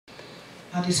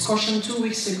a discussion 2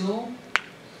 weeks ago,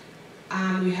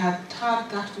 and we had had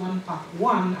that one part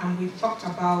 1, and we talked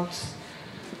about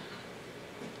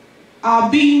our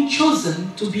being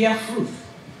chosen to bear fruit.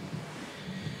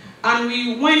 And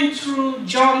we went through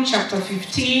John chapter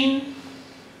 15,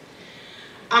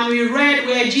 and we read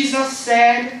where Jesus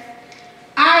said,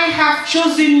 I have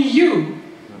chosen you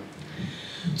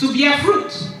to bear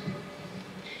fruit.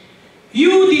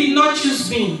 You did not choose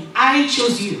me, I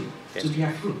chose you to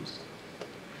bear fruit.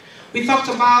 We talked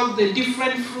about the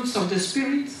different fruits of the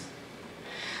Spirit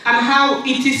and how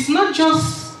it is not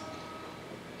just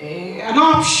an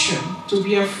option to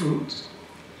bear fruit,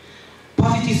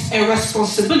 but it is a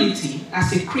responsibility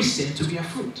as a Christian to bear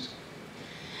fruit.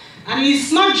 And it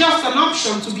is not just an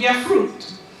option to bear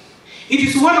fruit. It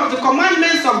is one of the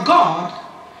commandments of God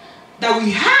that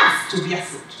we have to bear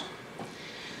fruit.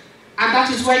 And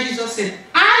that is why Jesus said,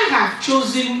 I have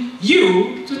chosen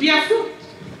you to bear fruit.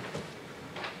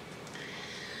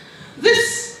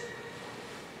 This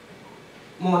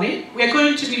morning, we are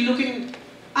going to be looking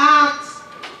at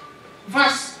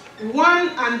verse 1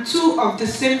 and 2 of the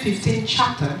same 15th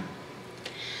chapter.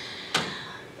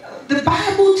 The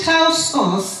Bible tells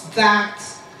us that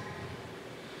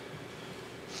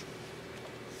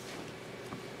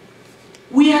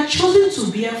we are chosen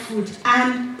to bear fruit,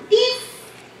 and if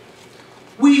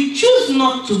we choose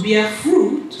not to bear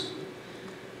fruit,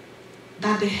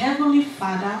 that the Heavenly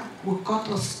Father will cut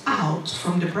us out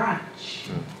from the branch.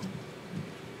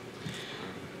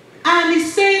 And it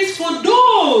says, for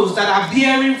those that are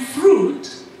bearing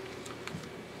fruit,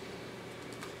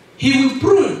 He will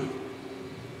prune.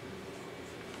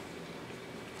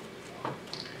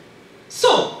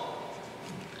 So,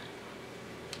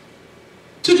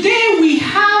 today we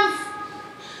have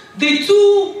the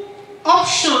two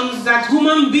options that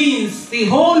human beings, the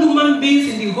whole human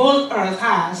beings in the whole earth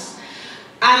has.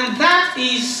 And that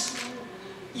is,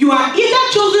 you are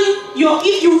either chosen, you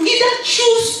either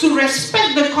choose to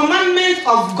respect the commandment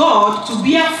of God to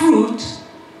bear fruit,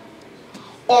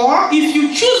 or if you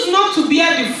choose not to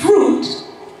bear the fruit,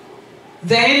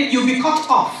 then you'll be cut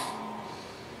off.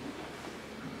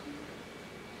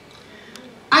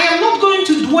 I am not going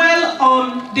to dwell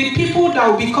on the people that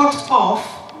will be cut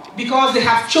off because they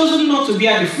have chosen not to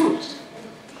bear the fruit.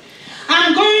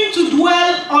 I'm going to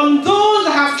dwell on those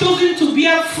that have chosen to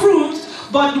bear fruit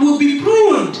but will be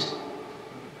pruned.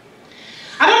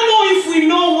 I don't know if we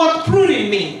know what pruning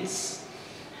means.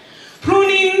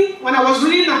 Pruning, when I was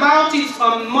reading about it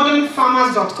on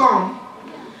modernfarmers.com,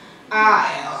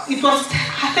 it was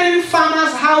telling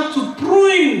farmers how to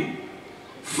prune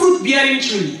fruit-bearing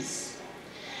trees.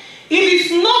 It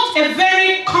is not a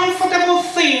very comfortable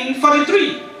thing for the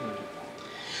tree.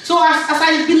 So as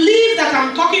I believe that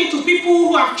I'm talking to people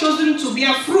who have chosen to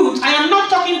bear fruit, I am not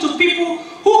talking to people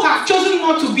who have chosen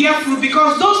not to bear fruit,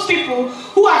 because those people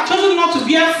who have chosen not to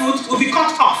bear fruit will be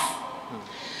cut off.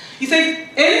 He said,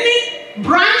 any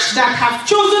branch that have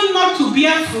chosen not to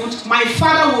bear fruit, my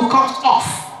Father will cut off.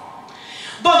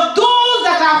 But those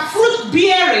that are fruit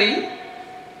bearing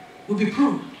will be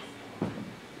pruned.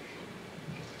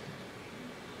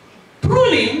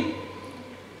 Pruning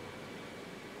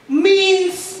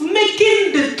means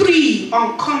making the tree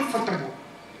uncomfortable.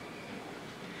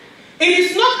 It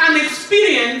is not an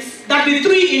experience that the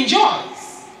tree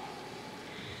enjoys.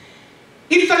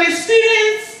 It's an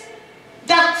experience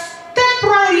that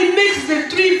temporarily makes the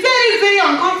tree very, very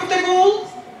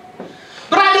uncomfortable.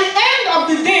 But at the end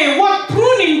of the day, what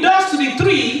pruning does to the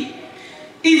tree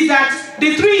is that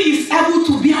the tree is able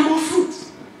to bear more fruit.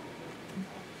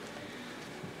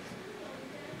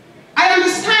 I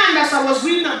understand, as I was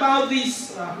reading about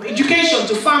this education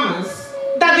to farmers,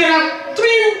 that there are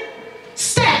 3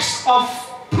 steps of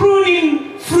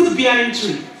pruning fruit-bearing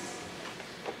trees.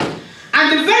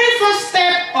 And the very first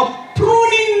step of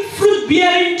pruning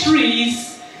fruit-bearing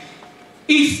trees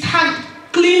is to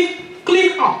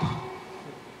clean up.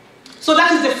 So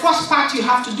that is the first part you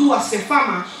have to do as a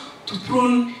farmer to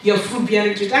prune your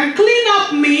fruit-bearing trees. And clean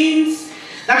up means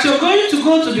that you're going to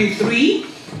go to the tree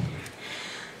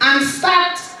and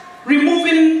start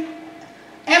removing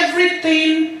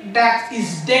everything that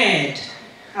is dead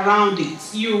around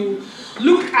it. You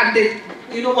look at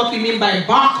you know what we mean by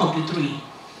bark of the tree.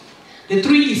 The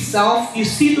tree itself, you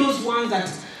see those ones that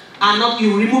are not,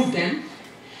 you remove them.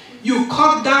 You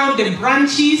cut down the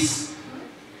branches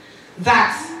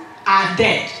that are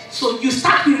dead. So you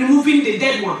start removing the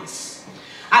dead ones.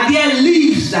 Are there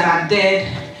leaves that are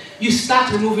dead? You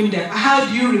start removing them. How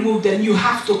do you remove them? You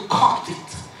have to cut it.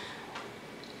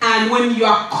 And when you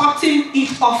are cutting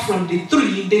it off from the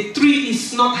tree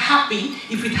is not happy.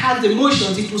 If it has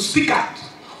emotions, it will speak out.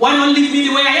 Why not leave me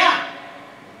the way I am?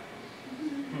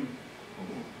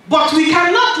 But we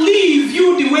cannot leave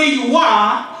you the way you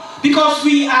are because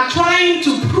we are trying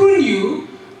to prune you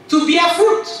to bear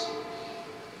fruit.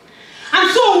 And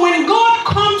so when God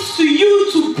comes to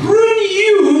you to prune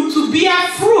you to bear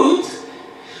fruit,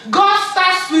 God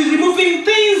starts with removing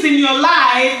things in your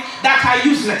life that are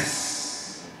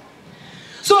useless.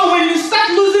 So when you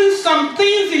start losing some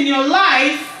things in your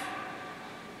life,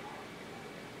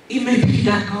 it may be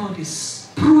that God is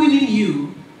pruning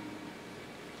you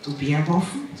to bear more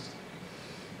fruit.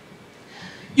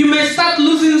 You may start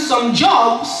losing some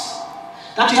jobs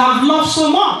that you have loved so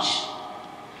much.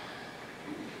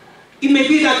 It may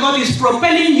be that God is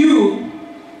propelling you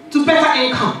to better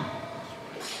income.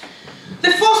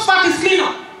 The first part is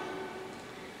cleanup.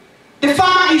 The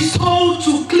farmer is told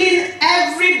to clean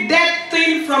every dead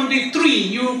thing from the tree.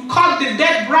 You cut the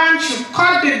dead branch, you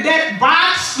cut the dead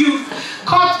barks, you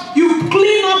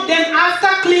clean up. Then after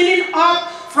cleaning up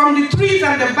from the trees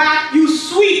and the bark, you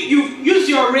sweep, you use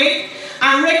your rake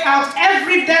and rake out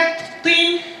every dead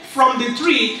thing from the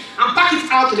tree and pack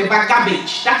it out to the back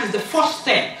garbage. That is the first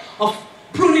step of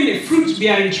pruning a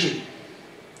fruit-bearing tree.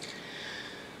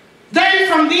 Then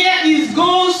from there it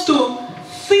goes to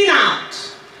thin out.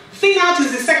 Thin out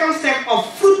is the second step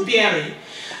of fruit-bearing,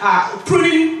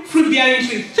 pruning fruit-bearing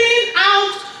tree. Thin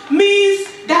out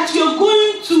means that you're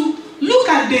going to look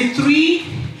at the tree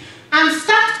and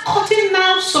start cutting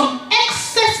out some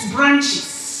excess branches.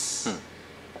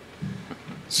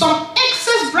 Some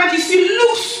excess branches. It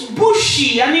looks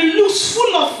bushy and it looks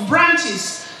full of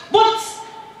branches. But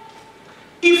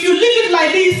if you leave it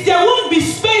like this, there won't be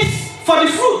space for the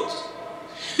fruit.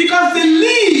 Because the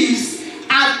leaves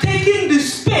are taking the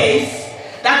space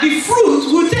that the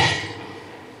fruit will take.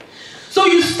 So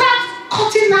you start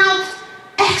cutting out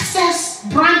excess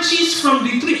branches from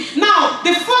the tree. Now,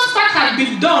 the first part had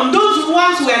been done. Those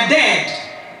ones were dead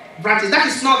branches. That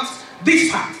is not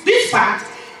this part. This part,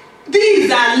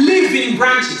 these are living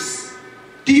branches.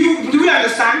 Do you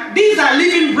understand? These are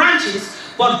living branches,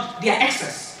 but they are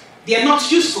excess. They are not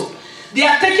useful. They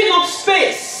are taking up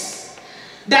space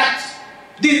that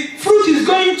the fruit is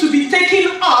going to be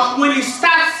taken up when it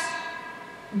starts,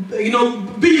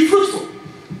 being fruitful.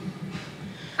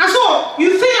 And so,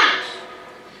 you thin out.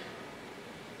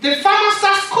 The farmer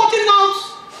starts cutting out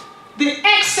the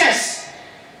excess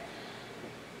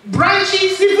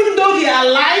branches, even though they are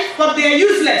alive, but they are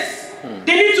useless.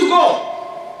 They need to go.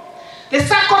 They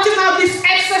start cutting out these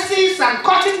excesses and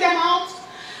cutting them out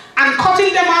and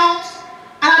cutting them out.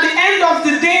 And at the end of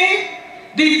the day,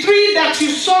 the tree that you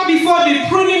saw before the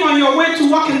pruning on your way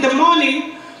to work in the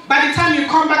morning, by the time you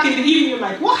come back in the evening, you're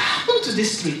like, what happened to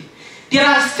this tree? There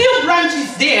are still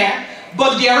branches there,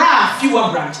 but there are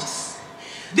fewer branches.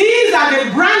 These are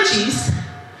the branches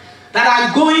that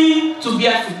are going to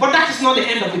bear fruit. But that is not the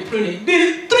end of the pruning.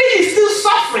 The tree is still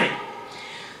suffering.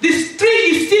 This tree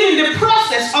is still in the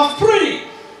process of pruning.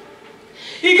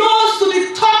 It goes to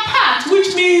the top part,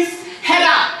 which means head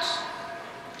out.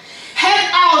 Head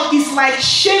out is like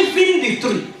shaving the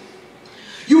tree.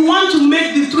 You want to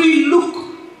make the tree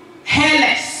look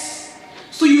hairless.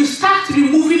 So you start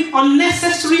removing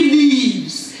unnecessary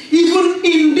leaves, even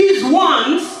in these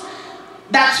ones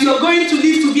that you're going to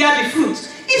leave to bear the fruit.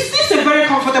 Is this a very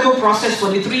comfortable process for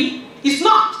the tree? It's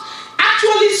not.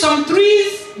 Actually, some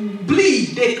trees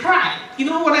bleed, they cry. You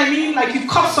know what I mean? Like you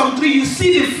cut some tree, you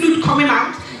see the fruit coming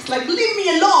out. It's like, leave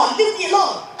me alone, leave me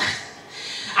alone.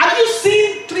 Have you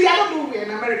seen trees? I don't know where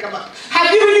in America, but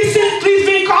have you really seen trees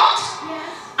being cut?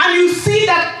 Yes. And you see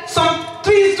that some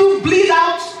trees do bleed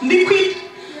out liquid?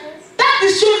 Yes. That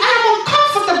is showing I am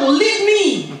uncomfortable, leave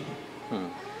me.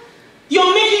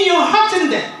 You're hurting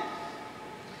them.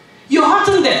 You're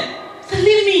hurting them. So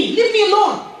leave me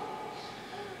alone.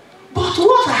 But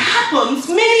what happens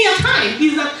many a time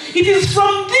is that it is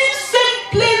from this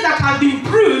same place that has been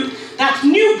pruned that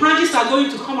new branches are going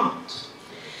to come out.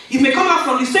 It may come out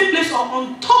from the same place or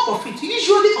on top of it,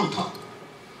 usually on top.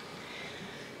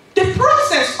 The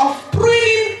process of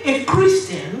pruning a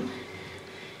Christian,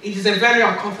 it is a very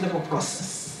uncomfortable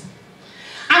process.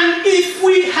 And if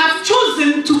we have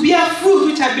chosen to bear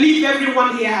fruit, which I believe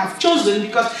everyone here have chosen,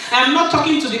 because I'm not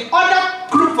talking to the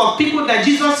other group of people that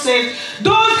Jesus says,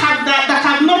 those that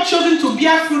have not chosen to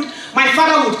bear fruit, my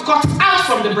Father would cut out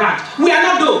from the branch. We are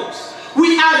not those.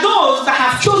 We are those that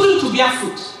have chosen to bear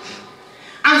fruit.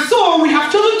 And so we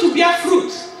have chosen to bear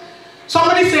fruit.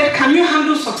 Somebody said, can you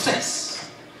handle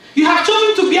success? You have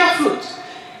chosen to bear fruit.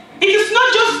 It is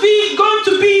not just going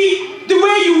to be the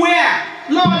way you were.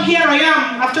 Lord, here I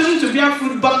am. I've chosen to bear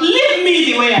fruit, but leave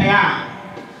me the way I am.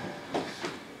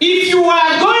 If you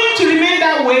are going to remain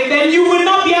that way, then you will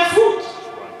not bear fruit.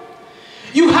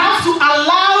 You have to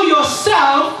allow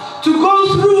yourself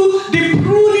go through the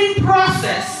pruning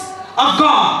process of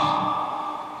God.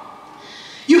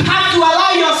 You have to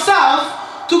allow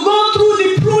yourself to go through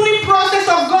the pruning process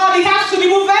of God. He has to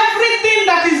remove everything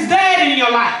that is dead in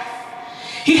your life.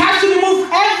 He has to remove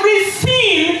every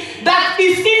sin that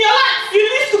is in your life. You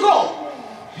need to go.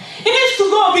 It needs to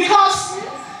go, because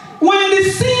when the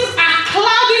sins are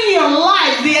clouding your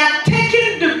life, they are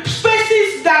taking the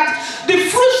spaces that the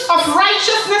fruits of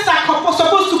righteousness are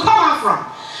supposed to come out from.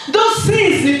 Those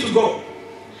sins need to go.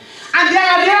 And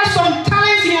there are some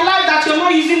times in your life that you're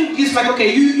not using this, like,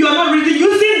 okay, you're not really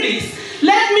using this.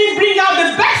 Let me bring out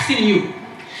the best in you.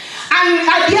 And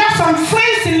there are some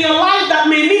friends in your life that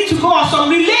may need to go, or some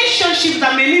relationships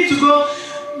that may need to go.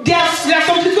 There are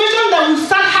some situations that will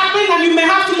start happening, and you may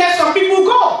have to let some people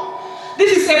go.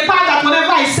 This is a part that whenever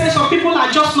I say some people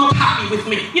are just not happy with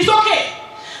me, it's okay.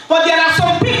 But there are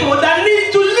some people that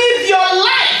need to live your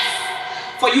life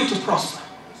for you to prosper.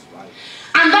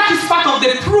 And that is part of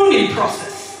the pruning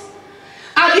process.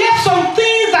 And there are some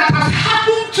things that have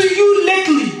happened to you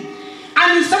lately,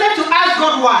 and you started to ask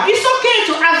God why. It's okay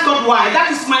to ask God why.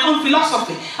 That is my own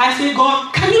philosophy. I say,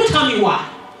 God, can you tell me why?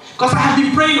 Because I have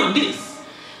been praying on this.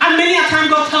 And many a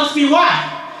time God tells me why.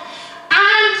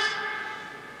 And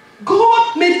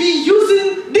God may be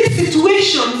using these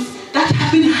situations that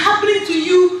have been happening to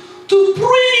you to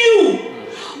prune you.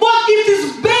 But it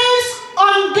is based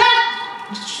on that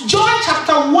John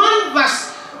chapter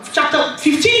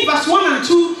 15 verse 1 and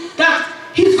 2, that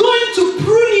He's going to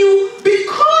prune you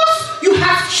because you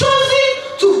have chosen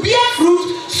to bear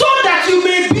fruit, so that you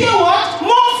may bear what?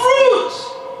 More fruit.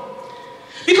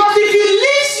 Because if He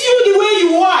leaves you the way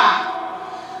you are,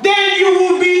 then you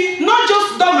will be not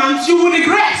just dormant, you will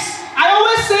regress. I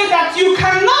always say that you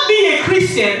cannot be a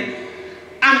Christian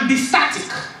and be static.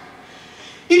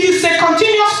 It is a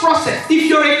continuous process. If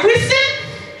you're a Christian,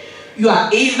 you are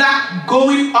either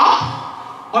going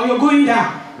up or you're going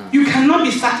down. You cannot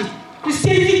be static.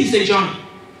 Christianity is a journey.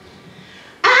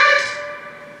 And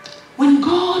when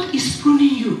God is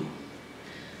pruning you,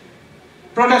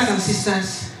 brothers and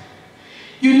sisters,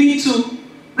 you need to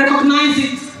recognize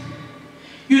it.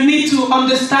 You need to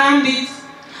understand it.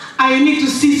 And you need to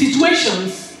see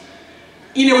situations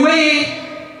in a way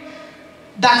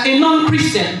that a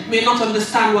non-Christian may not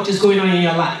understand what is going on in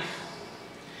your life.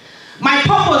 My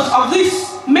purpose of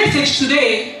this message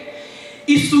today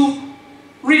is to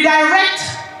redirect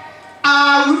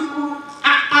our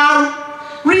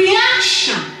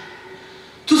reaction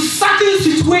to certain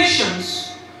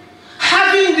situations,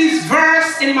 having this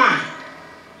verse in mind,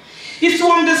 is to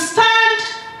understand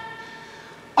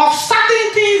of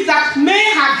certain things that may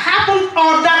have happened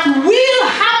or that will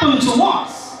happen to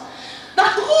us.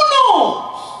 That who knows?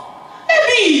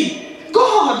 Maybe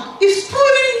God is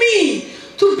pruning me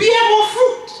to bear more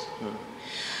fruit.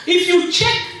 If you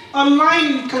check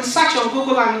online, you can search on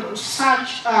Google and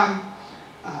search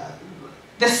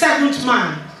The Seventh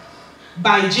Man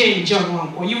by Jane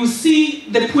John-Nwankwo. You will see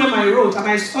the poem I wrote, and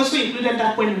I also included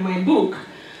that poem in my book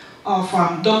of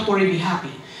Don't Worry, Be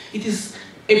Happy. It is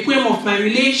a poem of my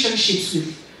relationships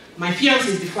with my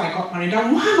fiancés before I got married.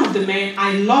 And one of the men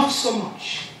I loved so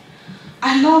much.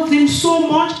 I loved him so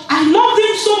much. I loved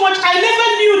him so much. I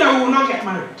never knew that we would not get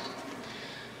married.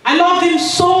 I loved him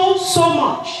so, so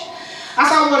much.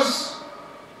 As I was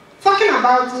talking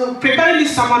about preparing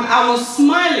this sermon, I was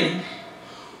smiling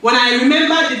when I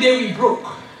remembered the day we broke.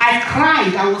 I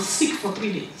cried. I was sick for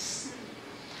 3 days.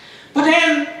 But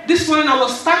then this morning I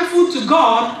was thankful to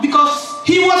God because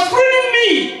He was pruning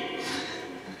me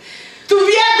to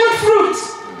bear good fruit.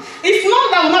 It's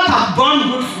not that I will not have borne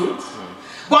good fruit,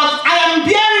 but I am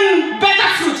bearing better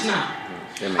fruit now.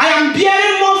 Amen. I am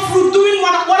bearing more fruit doing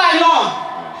what I love.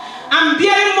 I'm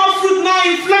bearing more fruit now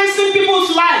influencing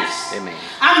people's lives. Amen.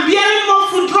 I'm bearing more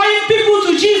fruit drawing people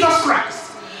to Jesus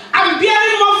Christ. I'm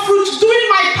bearing more fruit doing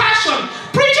my passion,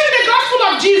 preaching the gospel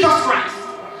of Jesus Christ.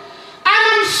 And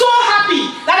I'm so happy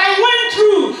that I went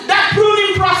through that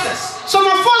pruning process. Some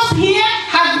of us here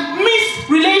have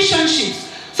missed relationships.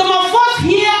 Some of us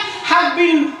here have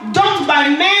been dumped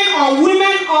by men or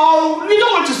women, or we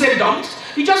don't want to say dumped.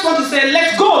 You just want to say,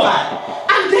 let's go back.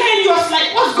 And then you're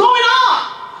like, what's going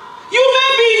on? You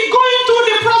may be going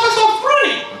through the process of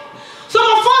pruning. Some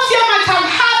of us here might have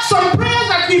had some prayers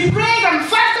that we prayed and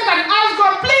fasted and asked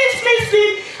God, please, please,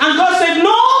 please. And God said,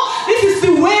 no, this is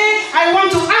the way I want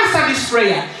to answer this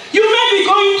prayer. You may be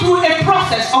going through a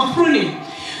process of pruning.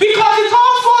 Because it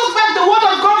all falls back, the word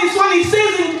of God is what He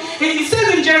says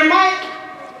in Jeremiah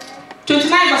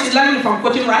 29 verse 11, if I'm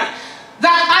quoting right,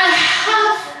 that I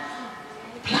have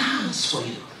plans for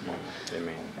you.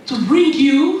 Amen. To bring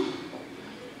you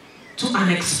to an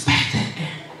expected end.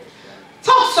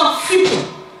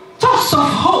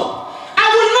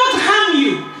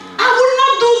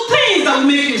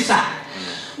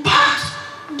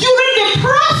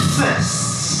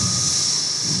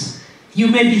 you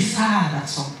may be sad at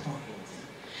some point.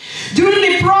 During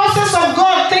the process of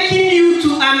God taking you to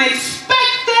an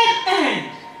expected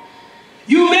end,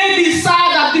 you may be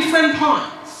sad at different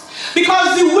points.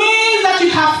 Because the way that you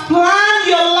have planned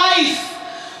your life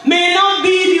may not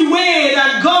be the way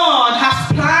that God has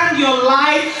planned your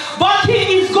life, but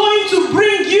He is going to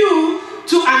bring you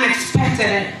to an expected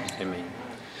end. Amen.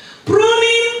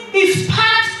 Pruning is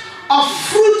part of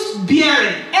fruit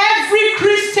bearing. Every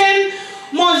Christian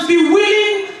must be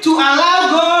willing to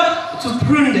allow God to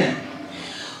prune them.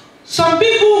 Some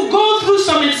people go through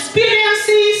some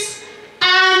experiences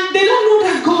and they don't know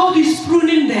that God is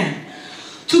pruning them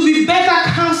to be better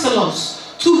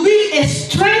counselors, to be a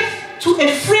strength to a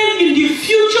friend in the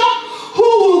future who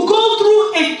will go through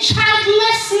a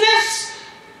childlessness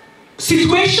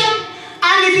situation,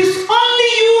 and it is only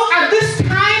you at this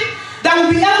time that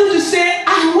will be able to say,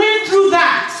 I went through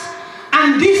that,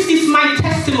 and this is my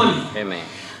testimony. Amen.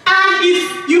 And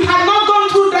if you had not gone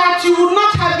through that, you would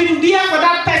not have been there for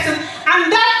that person, and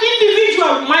that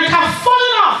individual might have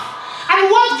fallen off. And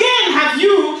what gain have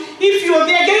you if you're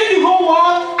there getting the whole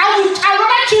world? I'd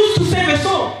rather choose to save a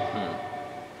soul.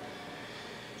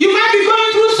 You might be going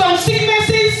through some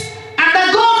sicknesses and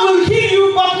that God will heal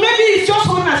you, but maybe it's just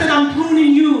when I said, I'm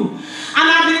pruning you. And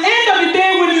at the end of the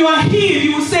day, when you are healed,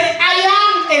 you will say, I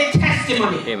am a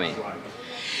testimony. Amen.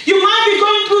 You might be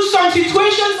going through some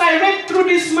situations. I read through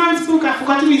this man's book, I've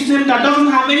forgotten his name, that doesn't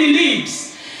have any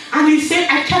limbs. And he said,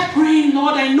 I kept praying,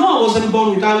 Lord, I know I wasn't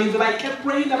born without limbs, but I kept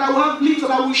praying that I will have limbs,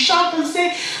 that I will shout and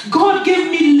say, God gave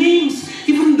me limbs,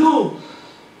 even though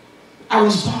I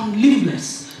was born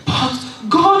limbless. But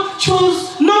God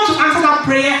chose not to answer that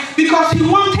prayer because He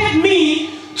wanted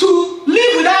me to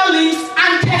live without limbs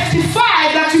and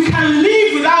testify that you can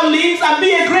live without limbs and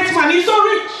be a great man. He's so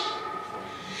rich.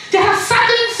 There are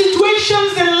certain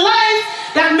situations in life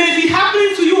that may be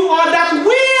happening to you or that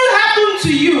will happen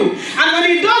to you. And when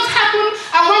it does happen,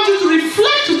 I want you to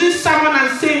reflect to this sermon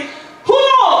and say, who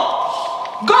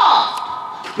knows? God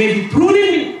may be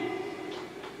pruning me.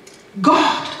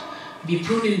 God may be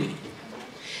pruning me.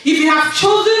 If you have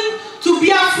chosen to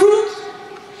bear fruit,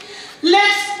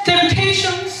 let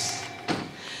temptations,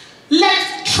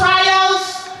 let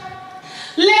trials,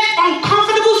 let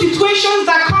uncomfortable situations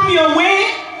that come your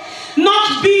way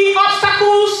not be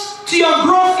obstacles to your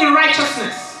growth in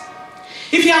righteousness.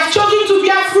 If you have chosen to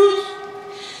bear fruit,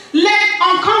 let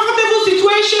uncomfortable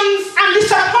situations and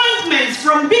disappointments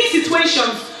from big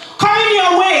situations coming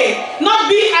your way not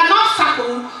be an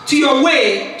obstacle to your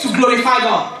way to glorify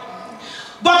God.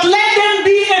 But let them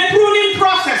be a pruning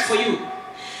process for you,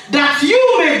 that you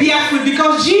may bear fruit,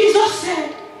 because Jesus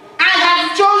said, I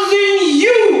have chosen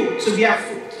you to bear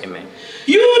fruit. Amen.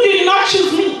 You did not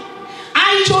choose me.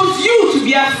 I chose you to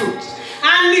bear fruit.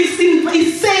 And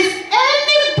it says,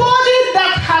 anybody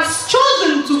that has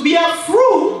chosen to bear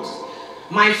fruit,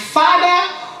 my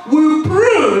Father will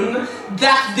prune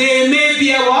that they may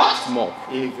bear what? More.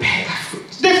 Better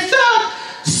fruit. The third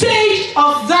stage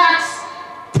of that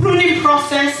pruning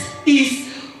process is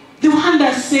the one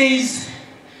that says,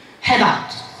 head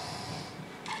out.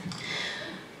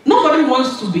 Nobody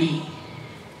wants to be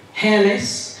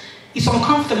hairless. It's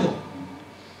uncomfortable.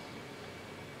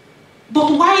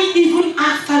 But why, even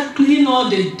after cleaning all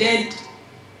the dead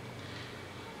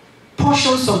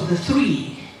portions of the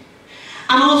tree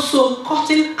and also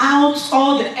cutting out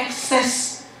all the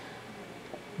excess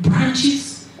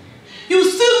branches, you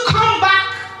still come back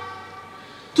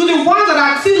to the ones that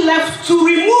are still left to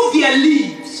remove their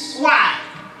leaves? Why?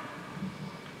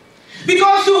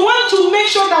 Because you want to make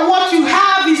sure that what you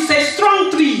have is a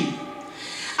strong tree.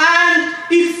 And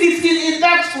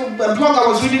that blog I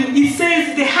was reading, it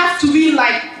says they have to be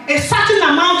like a certain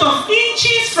amount of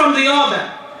inches from the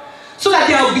other, so that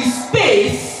there will be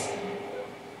space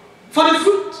for the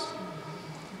fruit.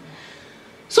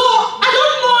 So I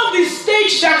don't know the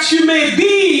stage that you may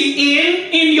be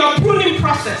in your pruning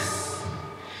process.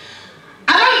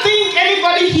 I don't think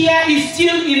anybody here is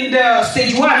still in the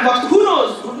stage 1, but who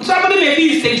knows? Somebody may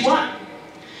be in stage 1.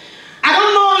 I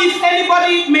don't know if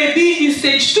anybody may be in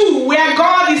stage 2, where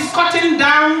God is cutting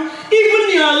down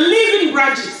even your living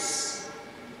branches.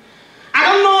 I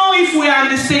don't know if we are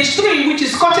in the stage 3, which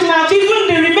is cutting out even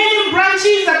the remaining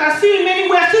branches that are still remaining.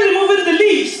 We are still removing the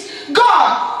leaves.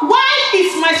 God, why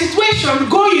is my situation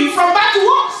going from bad to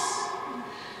worse?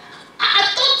 I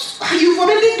thought you've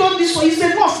already done this for you.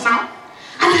 Said once now.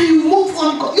 And then you move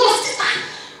on. God, you're still,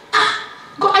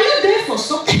 God, are you there for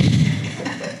something?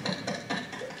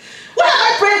 Why am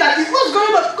I praying that? What's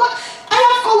going on? God, I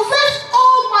have confessed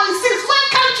all my sins. Why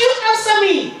can't you answer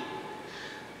me?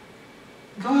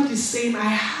 God is saying, I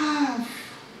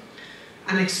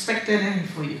an expected end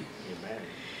for you.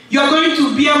 You're going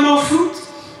to bear more fruit,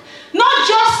 not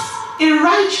just in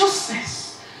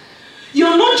righteousness.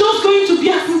 You're not just going to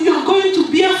bear fruit, you're going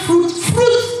to bear fruit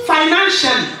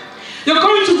financially. You're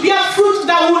going to bear fruit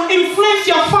that will influence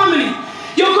your family.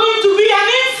 You're going to be an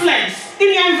influence in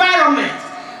your environment.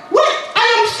 Wait, I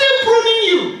am still pruning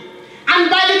you. And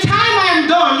by the time I am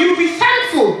done, you'll be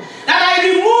thankful that I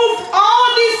removed all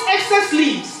these excess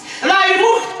leaves, that I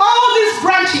removed all these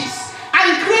branches, and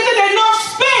created enough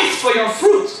space for your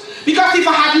fruit. Because if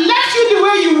I had left you the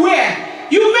way you were,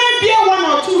 you may bear 1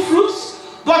 or 2 fruits,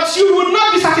 but you would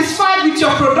not be satisfied with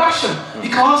your production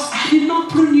because I did not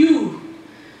prune you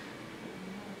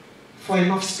for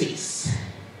enough space.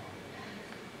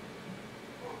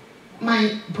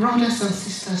 My brothers and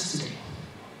sisters today,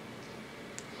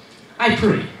 I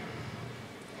pray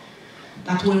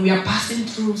that when we are passing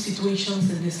through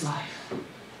situations in this life,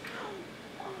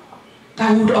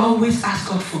 that we would always ask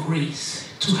God for grace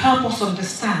to help us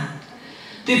understand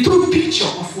the true picture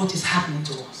of what is happening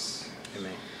to us.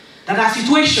 Amen. That our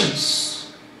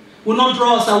situations will not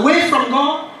draw us away from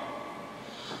God,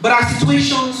 but our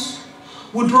situations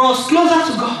will draw us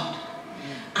closer to God.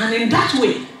 And in that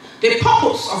way, the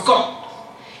purpose of God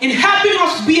in helping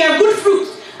us bear good fruit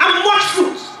and much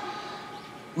fruit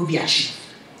will be achieved.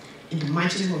 In the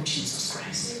mighty name of Jesus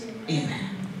Christ.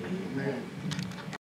 Amen.